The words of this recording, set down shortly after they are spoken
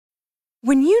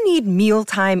When you need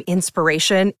mealtime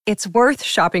inspiration, it's worth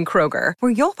shopping Kroger,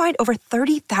 where you'll find over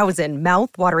 30,000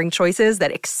 mouth-watering choices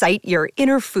that excite your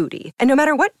inner foodie. And no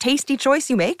matter what tasty choice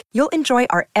you make, you'll enjoy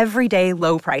our everyday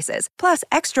low prices, plus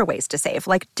extra ways to save,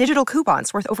 like digital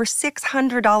coupons worth over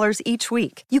 $600 each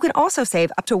week. You can also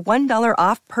save up to $1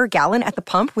 off per gallon at the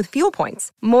pump with fuel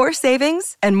points. More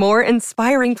savings and more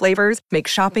inspiring flavors make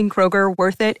shopping Kroger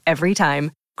worth it every time.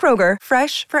 Kroger,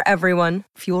 fresh for everyone.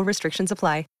 Fuel restrictions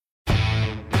apply.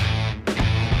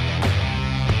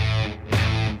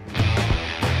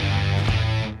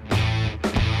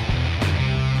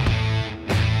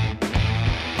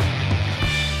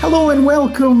 Hello and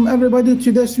welcome everybody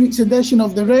to this week's edition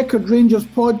of the Record Rangers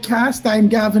podcast. I'm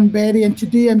Gavin Berry, and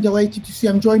today I'm delighted to say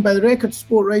I'm joined by the Record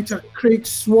sport writer Craig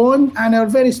Swan and our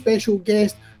very special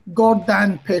guest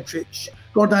Gordon Petric.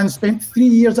 Gordon spent 3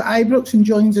 years at Ibrox and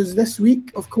joins us this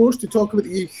week, of course, to talk about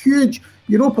the huge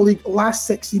Europa League last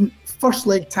 16 first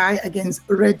leg tie against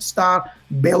Red Star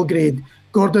Belgrade.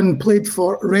 Gordon played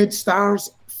for Red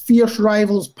Star's fierce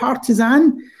rivals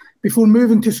Partizan before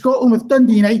moving to Scotland with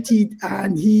Dundee United,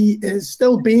 and he is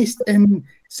still based in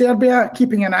Serbia,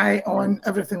 keeping an eye on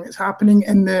everything that's happening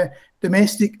in the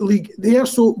domestic league there.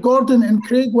 So Gordon and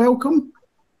Craig, welcome.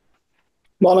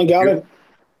 Morning, Gavin.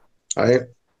 Hi.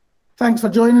 Thanks for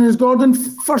joining us, Gordon.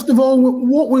 First of all,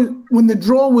 when the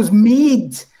draw was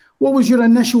made, what was your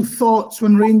initial thoughts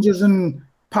when Rangers and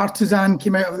Partizan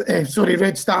came out of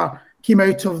Red Star came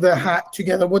out of the hat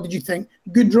together? What did you think?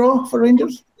 Good draw for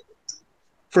Rangers?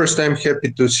 First, I'm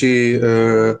happy to see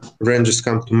Rangers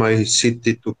come to my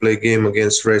city to play game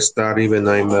against Red Star. Even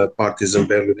I'm a Partizan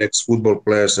Belgrade ex-football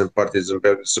players and Partizan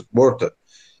Belgrade supporter.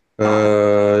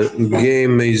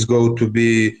 Game is going to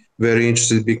be very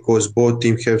interesting because both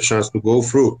teams have chance to go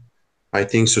through. I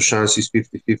think so. Chance is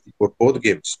 50-50 for both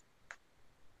games.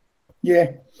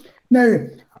 Yeah. Now,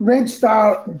 Red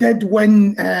Star did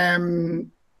win 5-0?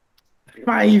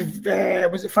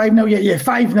 Yeah,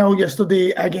 5-0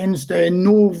 yesterday against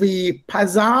Novi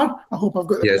Pazar. I hope I've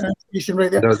got the pronunciation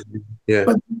right there. Yeah.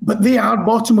 But they are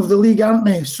bottom of the league, aren't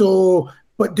they? So,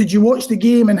 but did you watch the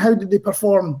game and how did they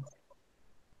perform?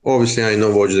 Obviously, I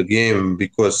know watch the game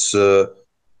because.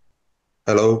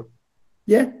 Hello.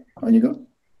 Yeah, on you go.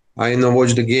 I know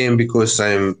watch the game because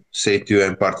I'm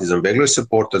Partizan Belgrade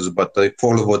supporters, but I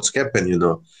follow what's happened, you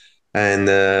know. And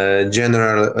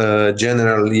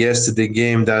general yesterday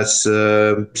game, that's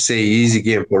easy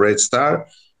game for Red Star.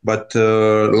 But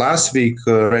last week,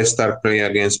 Red Star playing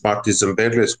against Partizan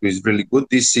Belgrade, who is really good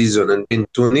this season and been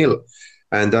 2-0.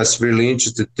 And that's really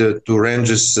interesting to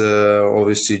Rangers.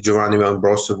 Obviously, Giovanni Van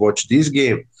Bronckhorst watch this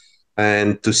game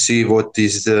and to see what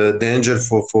is the danger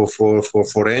for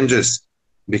Rangers.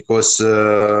 Because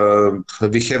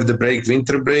we have the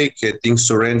winter break. I think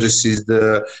so Rangers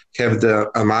have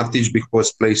the advantage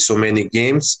because play so many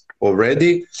games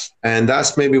already. And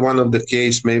that's maybe one of the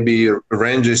case. Maybe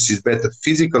Rangers is better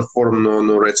physical form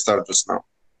no Red Star just now.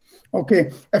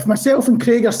 Okay. If myself and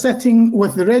Craig are sitting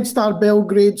with the Red Star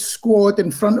Belgrade squad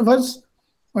in front of us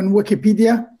on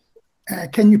Wikipedia,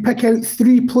 can you pick out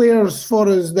 3 players for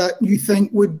us that you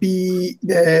think would be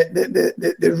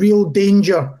the real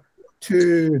danger?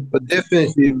 But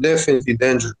definitely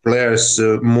danger players,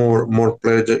 more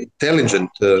players, intelligent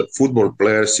football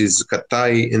players is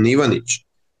Katai and Ivanic.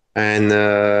 And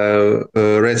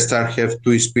Red Star have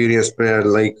 2 experienced players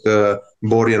like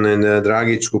Borjan and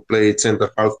Dragic, who played center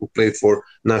half, who played for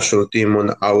national team on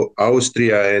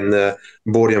Austria, and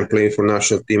Borjan played for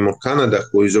national team of Canada,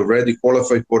 who is already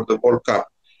qualified for the World Cup.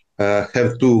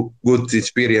 Have 2 good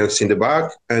experience in the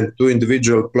back and 2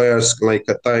 individual players like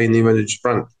Katai and Ivanic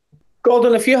front.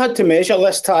 Gordon, if you had to measure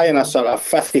this tie in a sort of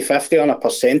 50-50 on a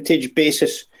percentage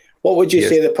basis, what would you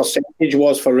say the percentage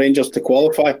was for Rangers to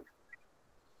qualify?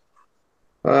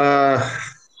 I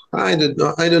don't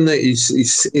know. I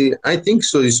think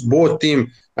so. It's both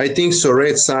team. I think so.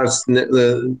 Red Stars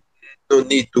no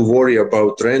need to worry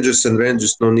about Rangers, and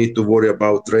Rangers no need to worry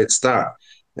about Red Star.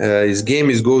 His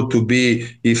game is going to be,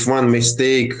 if one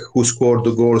mistake, who scored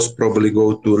the goals probably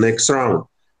go to next round.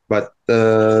 But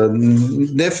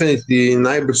definitely in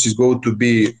Ibrox is going to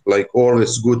be like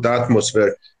always good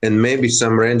atmosphere, and maybe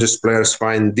some Rangers players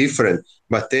find different.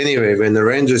 But anyway, when the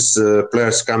Rangers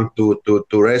players come to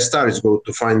Red Star, it's going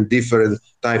to find different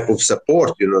type of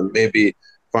support. You know, maybe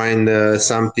find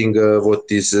something what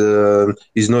is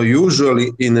not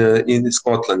usually in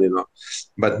Scotland. You know,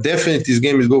 but definitely this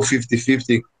game is go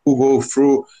 50-50. Who go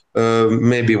through?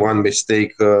 Maybe one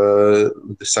mistake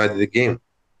decided the game.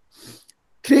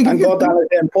 Craig, and Gordon, is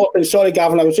it important? Sorry,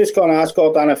 Gavin, I was just going to ask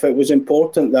Gordon if it was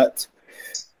important that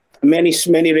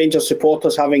many Rangers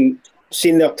supporters, having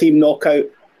seen their team knock out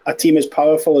a team as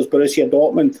powerful as Borussia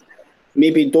Dortmund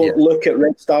maybe don't look at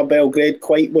Red Star Belgrade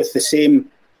quite with the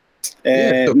same,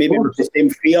 with the same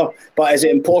fear. But is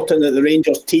it important that the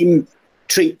Rangers team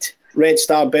treat Red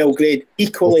Star Belgrade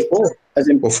equally as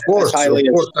highly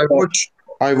as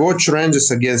I watch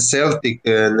Rangers against Celtic,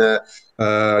 and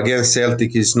against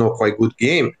Celtic is not quite good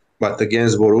game, but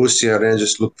against Borussia,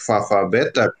 Rangers look far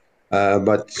better.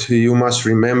 But you must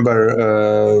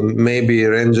remember, maybe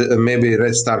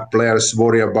Red Star players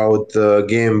worry about the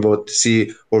game, but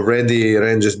see already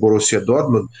Rangers Borussia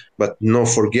Dortmund. But no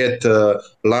forget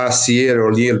last year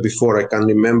or year before, I can't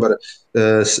remember.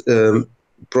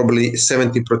 Probably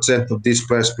 70% of these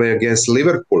players play against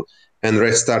Liverpool, and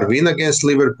Red Star win against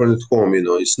Liverpool at home.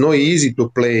 It's not easy to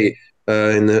play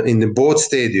in the both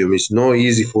stadium. It's not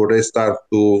easy for Red Star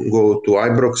to go to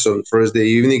Ibrox on Thursday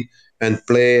evening and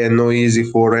play, and not easy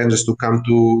for Rangers to come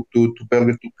to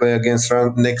Belgrade to play against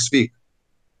next week.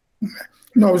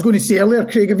 No, I was going to say earlier,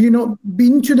 Craig, have you not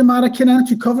been to the Maracana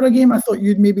to cover a game? I thought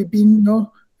you'd maybe been,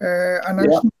 a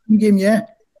national game,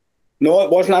 No,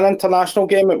 it wasn't an international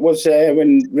game. It was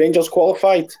when Rangers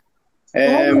qualified.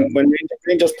 When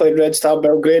Rangers played Red Star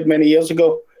Belgrade many years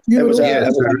ago.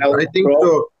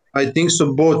 I think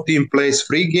so. Both team plays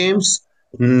 3 games.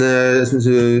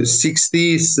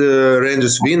 60s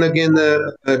Rangers win again.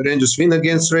 Rangers win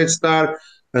against Red Star.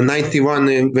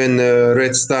 91 when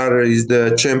Red Star is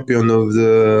the champion of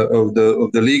the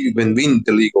league, when win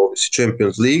the league, obviously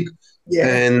Champions League. Yeah.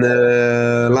 And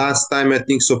last time I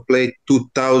think so played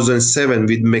 2007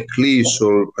 with McLeish,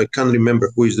 or I can't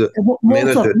remember who is the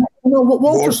manager.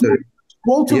 Walter was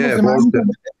the manager.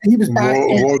 He was back.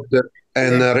 Walter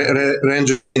and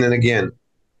Rangers win again.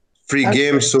 3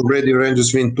 games already.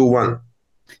 Rangers win 2-1.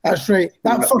 That's right.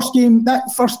 That first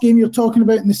game you're talking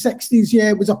about in the 60s,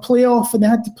 it was a playoff, and they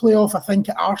had to play off, I think,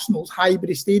 at Arsenal's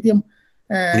Highbury Stadium.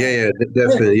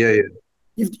 Definitely.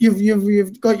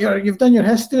 You've done your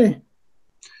history.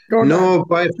 No,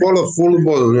 I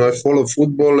follow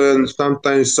football, and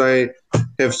sometimes I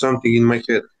have something in my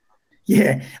head.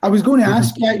 Yeah, I was going to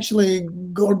ask you actually,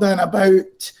 Gordon,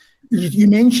 about you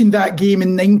mentioned that game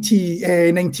in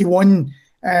 91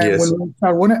 when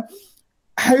Red won it.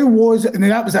 How was it? And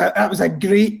that was a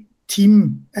great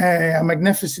team, a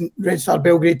magnificent Red Star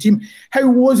Belgrade team. How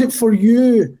was it for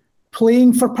you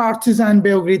playing for Partizan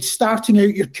Belgrade, starting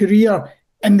out your career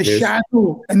in the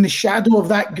shadow of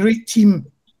that great team?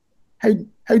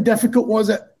 How difficult was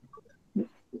it?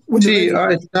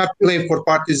 I started playing for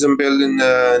Partizan Belgrade in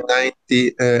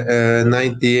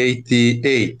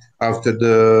 1988 after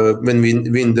when we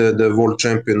win the world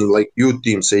champion like youth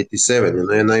teams 87,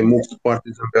 and I moved to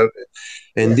Partizan Belgrade.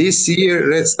 And this year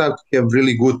Red Star have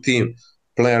really good team,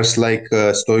 players like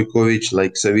Stojkovic,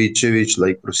 like Savicevic,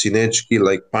 like Prosinecki,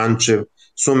 like Panchev,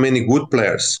 so many good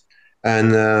players.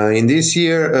 And in this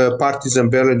year, Partizan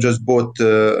Belgrade just bought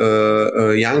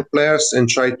young players and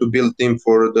tried to build team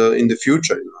in the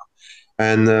future.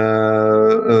 And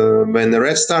when the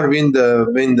Red Star win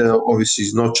the obviously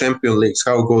it's not Champions Leagues.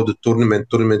 How go the tournament?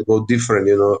 Tournament go different,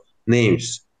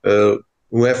 names,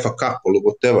 UEFA Cup or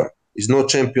whatever. It's not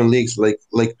Champions Leagues like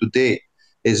today.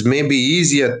 It's maybe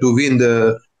easier to win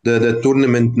the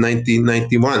tournament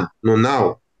 1991. No,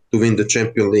 now to win the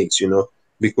Champions Leagues,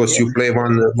 because you play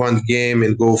one game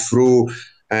and go through.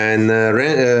 And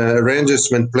Rangers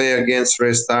when play against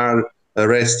Red Star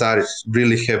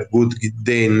really have good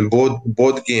day in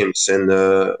both games, and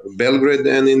Belgrade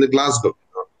and in the Glasgow.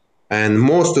 And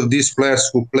most of these players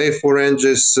who play for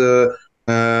Rangers,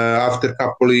 after a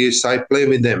couple of years, I play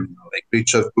with them, like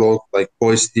Richard Block, like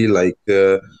Coisty, like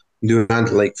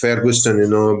Durant, like Ferguson,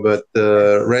 But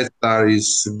Red Star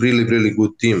is really, really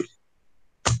good team.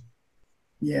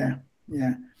 Yeah.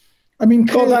 I mean,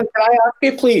 Gordon, can I ask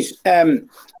you, please?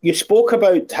 You spoke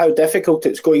about how difficult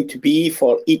it's going to be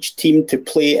for each team to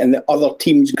play in the other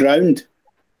team's ground.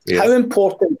 Yes. How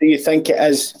important do you think it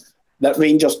is that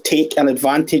Rangers take an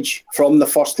advantage from the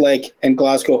first leg in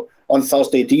Glasgow on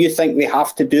Thursday? Do you think they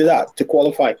have to do that to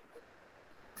qualify?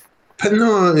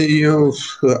 No,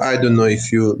 I don't know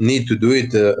if you need to do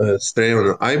it straight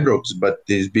on Ibrox, but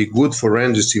it'd be good for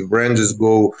Rangers if Rangers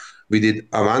go with the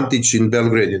advantage in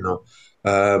Belgrade,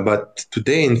 But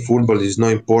today in football, it's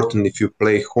not important if you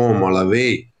play home or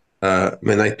away.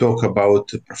 When I talk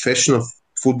about professional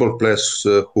football players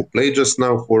who play just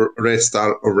now for Red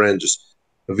Star or Rangers,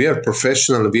 we are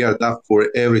professional. We are up for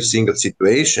every single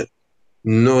situation.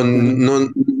 No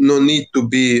need to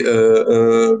be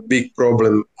a big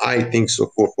problem, I think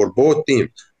so, for both teams.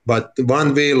 But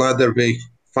one way or other way,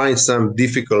 find some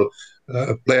difficult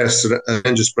players,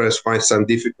 Rangers players find some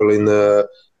difficult in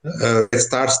Red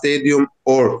Star Stadium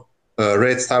or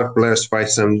Red Star players find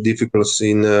some difficulties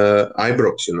in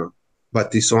Ibrox,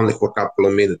 but it's only for a couple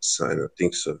of minutes. I don't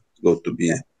think so. It's going to be.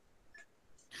 Yeah.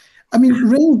 I mean,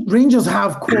 Rangers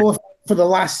have qualified for the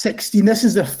last 16. This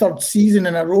is their third season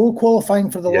in a row qualifying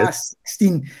for the last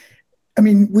 16. I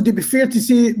mean, would it be fair to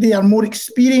say they are more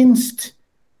experienced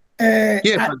at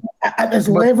this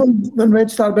level than Red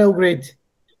Star Belgrade?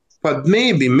 But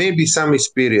maybe some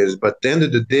experience. But at the end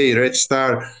of the day, Red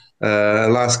Star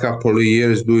last couple of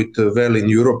years do it well in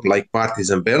Europe, like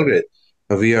Partizan Belgrade.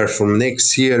 We are from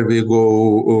next year. We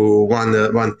go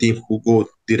one team who go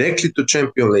directly to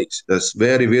Champions Leagues. That's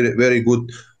very, very, very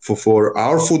good for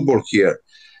our football here.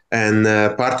 And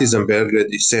Partizan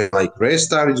Belgrade is saying like Red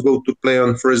Star is going to play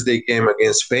on first day game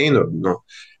against Feyenoord.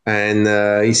 And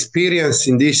experience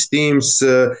in these teams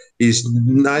is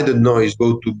I don't know is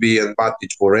going to be an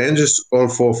advantage for Rangers or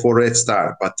for Red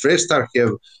Star. But Red Star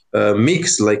have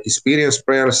mix like experienced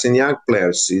players and young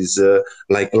players is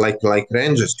like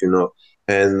Rangers,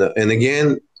 And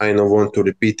again, I don't want to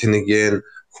repeat it again.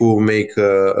 Who make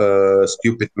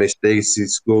stupid mistakes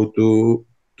is go to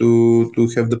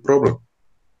have the problem.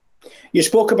 You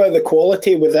spoke about the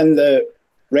quality within the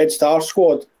Red Star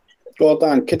squad,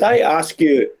 Gordon. Could I ask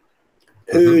you,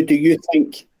 who do you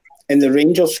think in the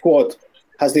Rangers squad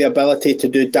has the ability to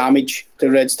do damage to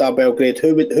Red Star Belgrade?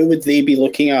 Who would they be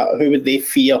looking at? Who would they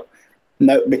fear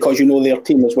now, because you know their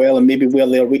team as well and maybe where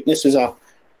their weaknesses are?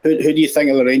 Who do you think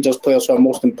are the Rangers players who are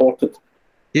most important?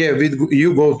 Yeah,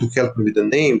 you go to help me with the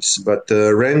names, but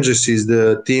Rangers is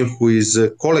the team who is a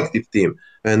collective team.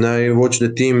 And I watched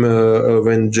the team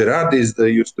when Gerard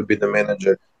used to be the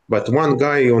manager. But one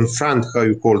guy on front, how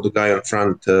you call the guy on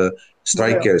front,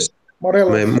 strikers?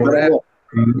 Morello.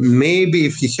 Maybe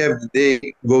if he have the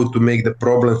day, go to make the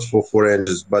problems for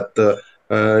Rangers. But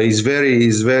he's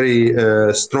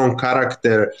very strong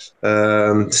character.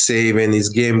 Say when his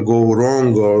game go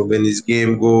wrong or when his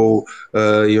game go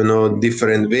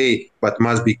different way, but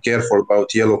must be careful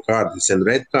about yellow cards and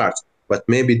red cards. But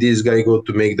maybe this guy go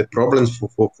to make the problems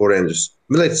for Rangers.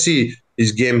 Let's see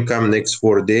his game come next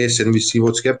 4 days and we see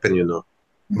what's happening.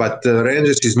 But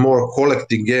Rangers is more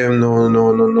collective game.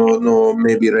 No.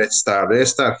 Maybe Red Star. Red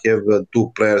Star have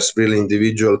two players, really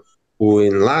individual, who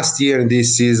in last year and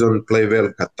this season play well,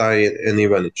 Katai and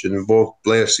Ivanic, and both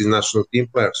players is national team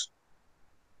players.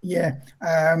 Yeah.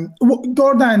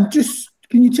 Gordon,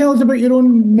 can you tell us about your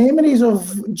own memories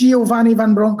of Giovanni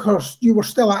van Bronckhorst? You were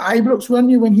still at Ibrox, weren't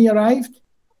you, when he arrived?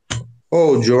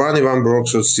 Oh, Giovanni van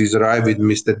Bronckhorst is arrived with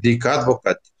Mr. Dick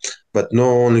Advocat, but not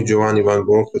only Giovanni van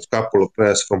Bronckhorst, a couple of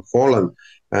players from Holland.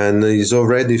 And he's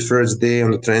already first day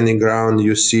on the training ground.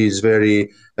 You see he's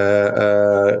very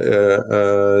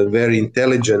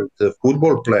intelligent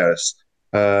football players.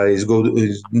 He's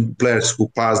players who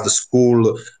pass the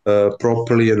school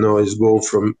properly. He's go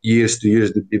from years to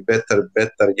years to be better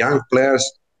young players.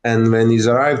 And when he's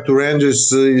arrived to Rangers,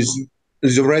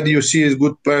 he's already, you see, he's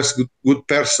good players, good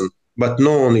person. But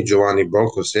not only Giovanni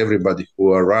Broncos, everybody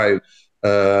who arrived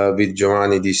with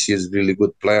Giovanni this year is really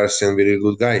good players and really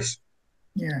good guys.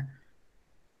 Yeah.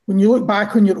 When you look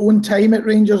back on your own time at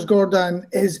Rangers, Gordon,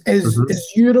 is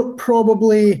Europe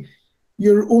probably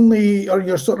your only or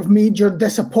your sort of major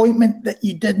disappointment that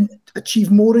you didn't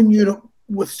achieve more in Europe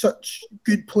with such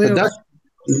good players?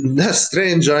 That's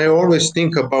strange. I always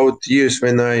think about years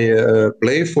when I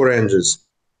play for Rangers.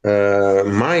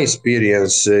 My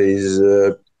experience is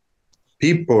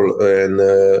people and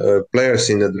players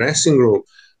in the dressing room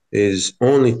is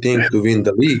only thing to win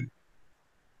the league.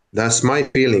 That's my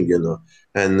feeling,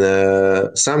 And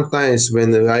sometimes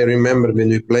when I remember when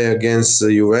we play against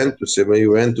Juventus away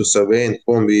and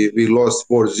home, we lost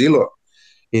 4-0.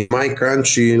 In my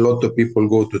country, a lot of people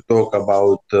go to talk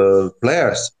about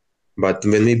players. But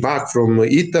when we back from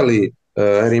Italy,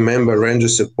 I remember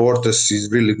Rangers supporters is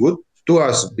really good to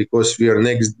us because we are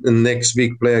next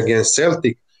week play against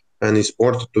Celtic, and it's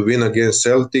important to win against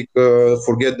Celtic,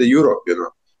 forget the Europe,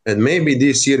 And maybe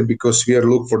this year, because we are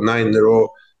looking for 9 in a row,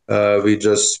 we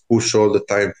just push all the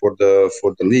time for the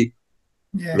league.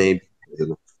 Yeah. Maybe.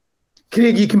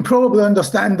 Craig, you can probably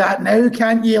understand that now,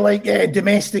 can't you? Like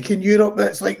domestic in Europe,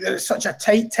 it's like there's such a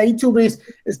tight title race.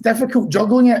 It's difficult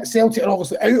juggling it. Celtic are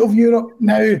obviously out of Europe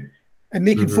now, and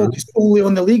they can focus solely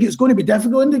on the league. It's going to be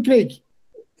difficult, isn't it, Craig?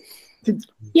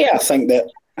 Yeah,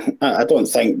 I don't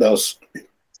think there's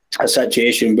a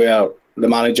situation where the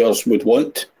managers would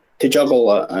want to juggle.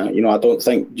 I don't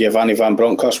think Giovanni van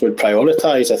Bronckhorst would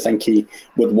prioritise. I think he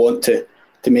would want to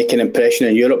make an impression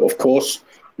in Europe, of course.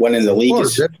 Winning the league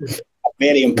is a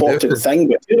very important thing.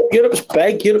 But Europe's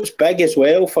big. Europe's big as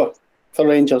well for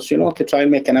Rangers, to try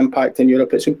and make an impact in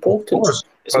Europe. It's important. Of course.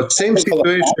 But same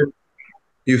situation.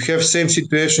 You have same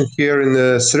situation here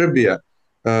in Serbia.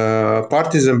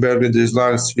 Partizan Belgrade is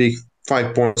last week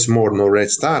 5 points more, no Red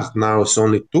Stars. Now it's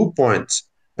only 2 points,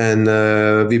 and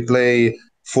we play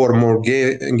 4 more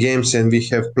games, and we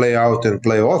have play out and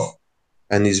play off.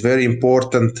 And it's very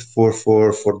important for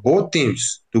both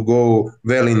teams to go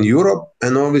well in Europe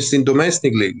and obviously in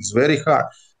domestic league. It's very hard.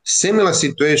 Similar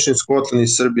situation in Scotland and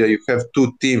Serbia. You have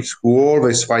two teams who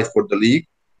always fight for the league.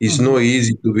 It's not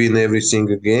easy to win every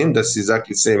single game. That's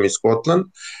exactly the same in Scotland.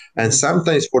 And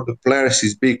sometimes for the players,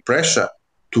 it's big pressure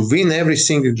to win every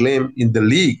single game in the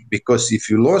league, because if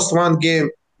you lost one game,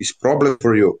 it's problem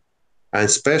for you. And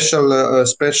special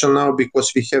now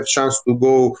because we have chance to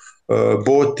go,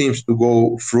 both teams to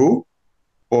go through.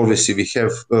 Obviously, we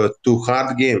have 2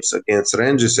 hard games against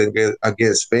Rangers and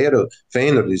against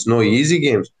Feyenoord. It's no easy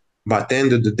games. But at the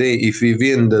end of the day, if we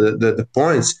win the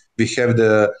points, we have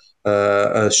the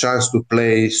a chance to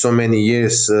play so many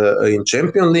years in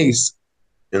Champions Leagues.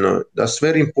 That's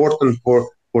very important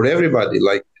for everybody,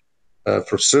 like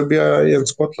for Serbia and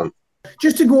Scotland.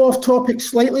 Just to go off topic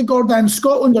slightly, Gordon,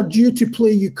 Scotland are due to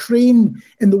play Ukraine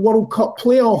in the World Cup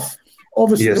playoff.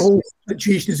 Obviously, yes. The whole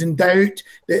situation is in doubt.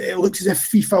 It looks as if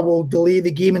FIFA will delay the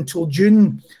game until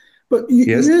June. But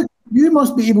you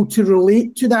must be able to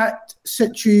relate to that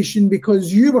situation,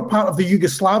 because you were part of the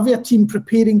Yugoslavia team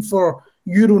preparing for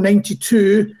Euro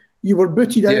 92. You were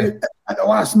booted out at the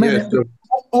last minute,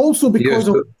 also because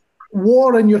of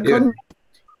war in your country.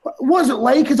 What was it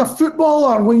like as a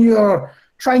footballer when you're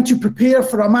trying to prepare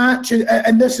for a match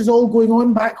and this is all going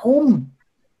on back home?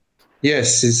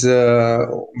 Yes, it's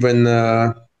when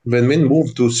we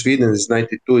moved to Sweden, it's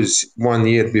 92, is 1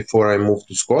 year before I moved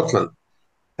to Scotland.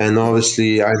 And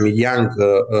obviously I'm a young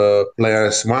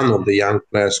players, one of the young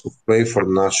players who play for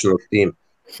the national team.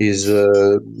 Is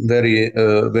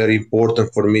very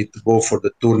important for me to go for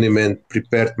the tournament,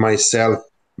 prepared myself,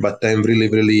 but I'm really,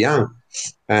 really young.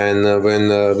 And when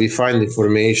we find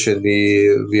information,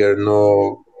 we are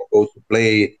now go to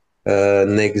play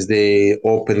next day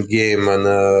open game and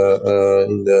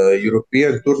in the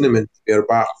European tournament. We are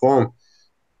back home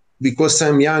because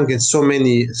I'm young and so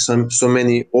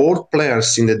many old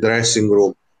players in the dressing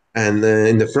room. And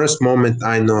in the first moment,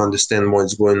 I don't understand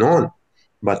what's going on.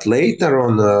 But later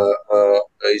on,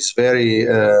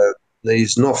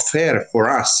 it's not fair for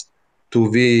us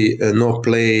to be not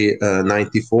play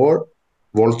 94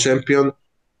 world champion,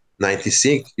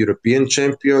 96 European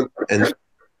champion, and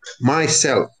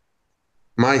myself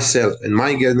and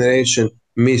my generation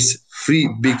miss 3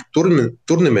 big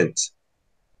tournaments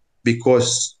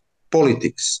because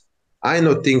politics. I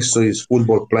don't think so. Is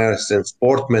football players and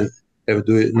sportsmen have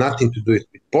nothing to do with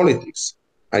politics.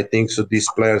 I think so. These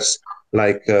players,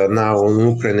 like now in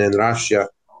Ukraine and Russia,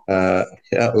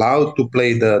 allowed to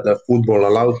play the football,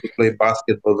 allowed to play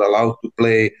basketball, allowed to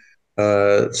play,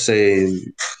 say,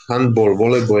 handball,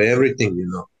 volleyball, everything,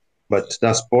 But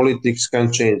that's politics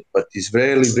can change. But it's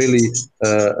really, really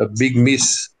a big miss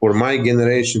for my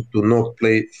generation to not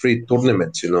play 3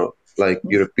 tournaments, like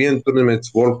European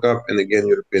tournaments, World Cup, and again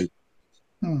European.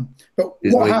 But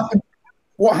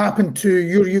what happened to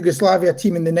your Yugoslavia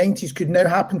team in the 90s could now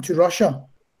happen to Russia?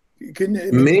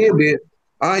 Maybe,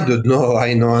 I don't know.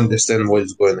 I don't understand what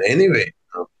is going on anyway.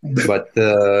 But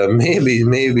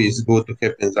maybe it's good to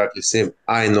happen exactly the same.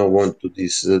 I don't want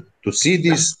to see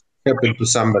this happen to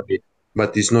somebody, but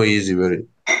it's not easy.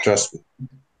 Trust me.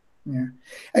 Yeah.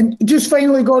 And just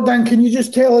finally, Gordon, can you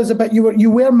just tell us about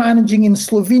you were managing in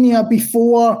Slovenia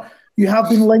before? You have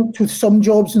been linked with some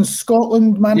jobs in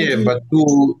Scotland managing. Yeah, but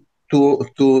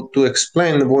to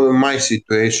explain my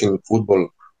situation in football,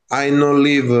 I no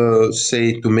live,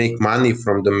 say, to make money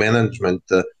from the management.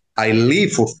 I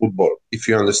live for football, if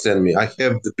you understand me. I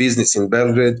have the business in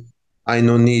Belgrade. I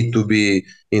no need to be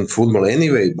in football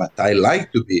anyway, but I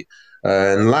like to be.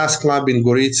 And last club in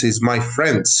Gorica is my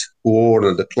friends who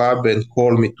own the club and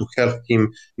call me to help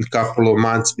him in a couple of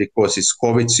months because it's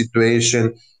COVID situation,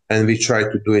 and we try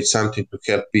to do something to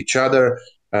help each other.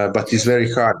 But it's very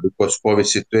hard because COVID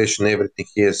situation, everything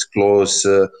here is closed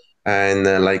and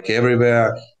like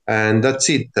everywhere. And that's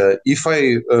it. If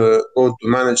I go to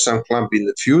manage some club in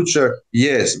the future,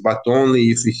 yes, but only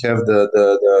if we have the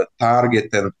target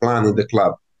and plan in the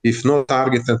club. If no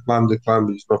target and plan in the club,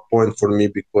 there's no point for me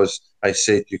because I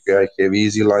say to you, I have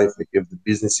easy life, I have the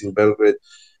business in Belgrade,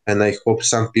 and I hope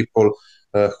some people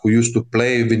who used to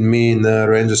play with me in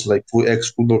Rangers, like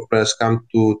ex-football players, come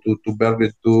to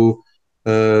Belgrade to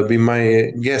be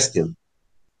my guest in.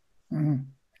 Mm-hmm.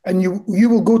 And you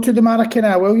will go to the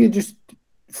Maracana, will you?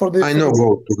 I know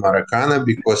go to Maracana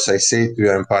because I say to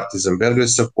you, I'm Partizan Belgrade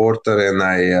supporter, and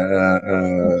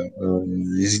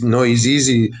it's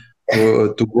easy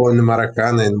to go in the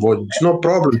Maracana and watch. It's no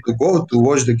problem to go to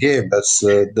watch the game.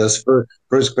 That's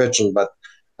first question. But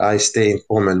I stay in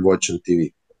home and watch on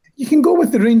TV. You can go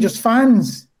with the Rangers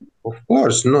fans. Of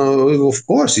course,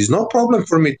 it's no problem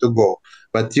for me to go.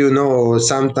 But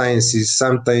sometimes it's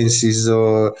not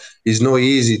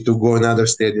easy to go another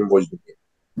stadium watch the game.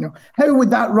 No. How would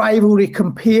that rivalry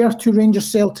compare to Rangers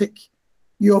Celtic?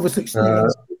 You obviously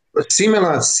experienced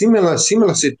similar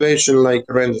situation like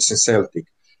Rangers and Celtic.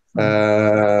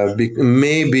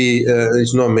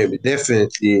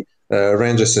 Definitely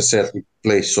Rangers and Celtic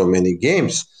play so many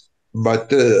games,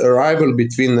 but a rival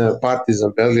between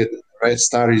Partizan Belgrade and Red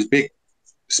Star is big,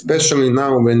 especially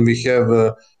now when we have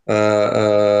the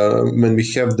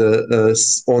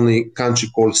only country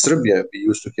called Serbia. We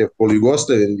used to have called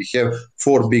Yugoslavia, and we have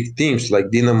 4 big teams like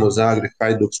Dinamo Zagreb,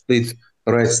 Hajduk Split,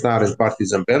 Red Star, and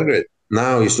Partizan Belgrade.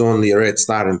 Now it's only Red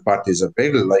Star and Partizan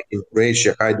Belgrade, like in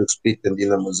Croatia, Hajduk Split and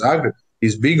Dinamo Zagreb.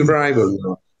 It's big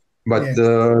rival, But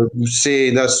say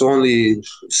that's only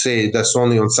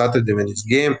on Saturday when it's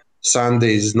game.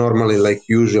 Sunday is normally like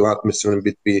usual atmosphere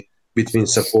between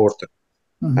supporters,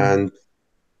 and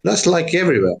that's like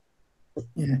everywhere.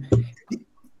 Yeah,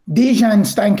 Dejan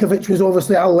Stankovic was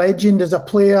obviously a legend as a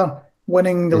player,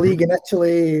 winning the league in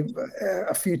Italy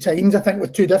a few times, I think,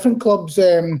 with 2 different clubs.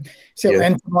 Certainly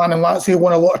Inter Milan and Lazio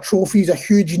won a lot of trophies, a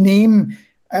huge name.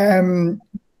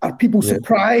 Are people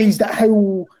surprised at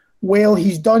how well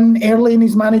he's done early in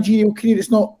his managerial career? It's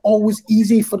not always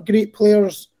easy for great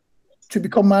players to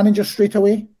become managers straight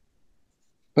away.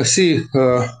 I see.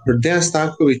 Dejan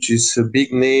Stankovic is a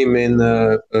big name and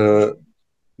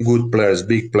good players,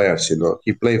 big players.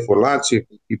 He played for Lazio,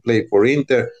 he played for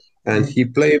Inter. And he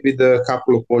played with a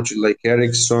couple of coaches like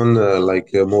Eriksson,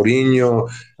 like Mourinho,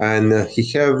 and he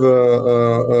have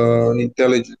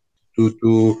intelligence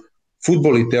to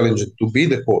football intelligence to be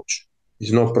the coach.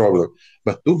 It's no problem.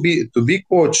 But to be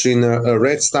coach in a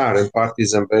Red Star and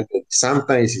Partizan Belgrade,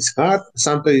 sometimes it's hard,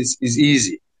 sometimes it's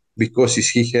easy, because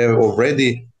he have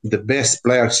already the best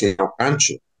players in our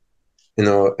country.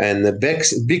 And the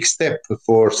big step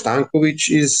for Stankovic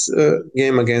is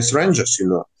game against Rangers.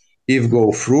 If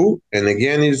go through, and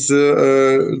again is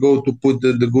go to put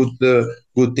the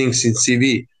good things in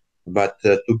CV. But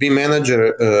to be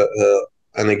manager,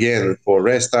 and again for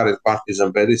Red Star and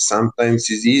Partizan Belgrade, sometimes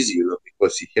is easy,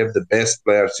 because he have the best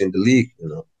players in the league,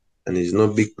 and it's no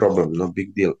big problem, no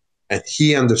big deal. And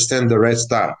he understand the Red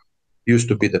Star. Used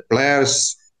to be the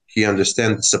players. He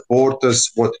understand the supporters,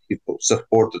 what people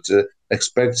supporters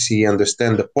expects. He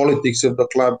understand the politics of the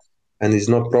club, and it's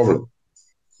no problem.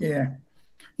 Yeah.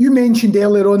 You mentioned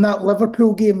earlier on that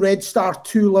Liverpool game, Red Star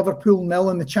 2, Liverpool 0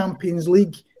 in the Champions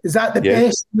League. Is that the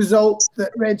best result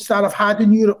that Red Star have had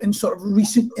in Europe in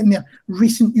their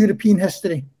recent European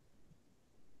history?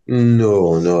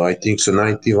 No. I think so.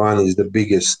 91 is the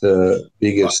biggest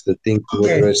thing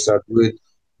what Red Star did.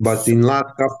 But in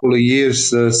last couple of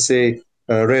years,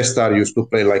 Red Star used to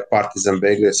play like Partizan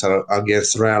Belgrade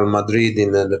against Real Madrid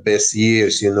in the best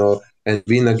years, and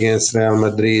win against Real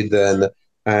Madrid.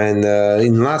 And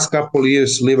in last couple of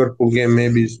years, Liverpool game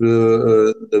maybe is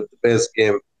the best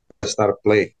game Star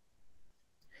play.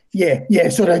 Yeah.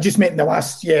 Sorry, I just meant the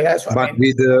last. Yeah, that's what I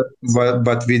meant.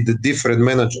 But with the different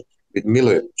manager, with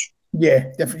Milojevic.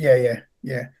 Yeah, different.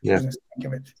 Yeah.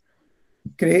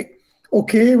 Great.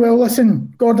 Okay, well,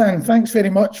 listen, Gordon, thanks very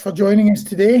much for joining us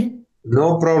today.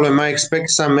 No problem. I expect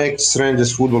some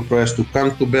ex-Rangers football players to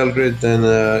come to Belgrade, and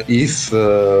if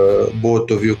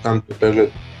both of you come to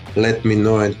Belgrade, let me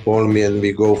know and call me, and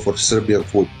we go for Serbian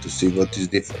food to see what is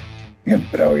different. Yeah,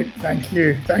 brilliant. Thank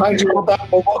you. Thanks for that.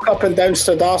 We'll walk up and down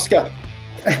Stradaska.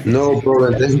 No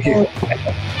problem. Thank you.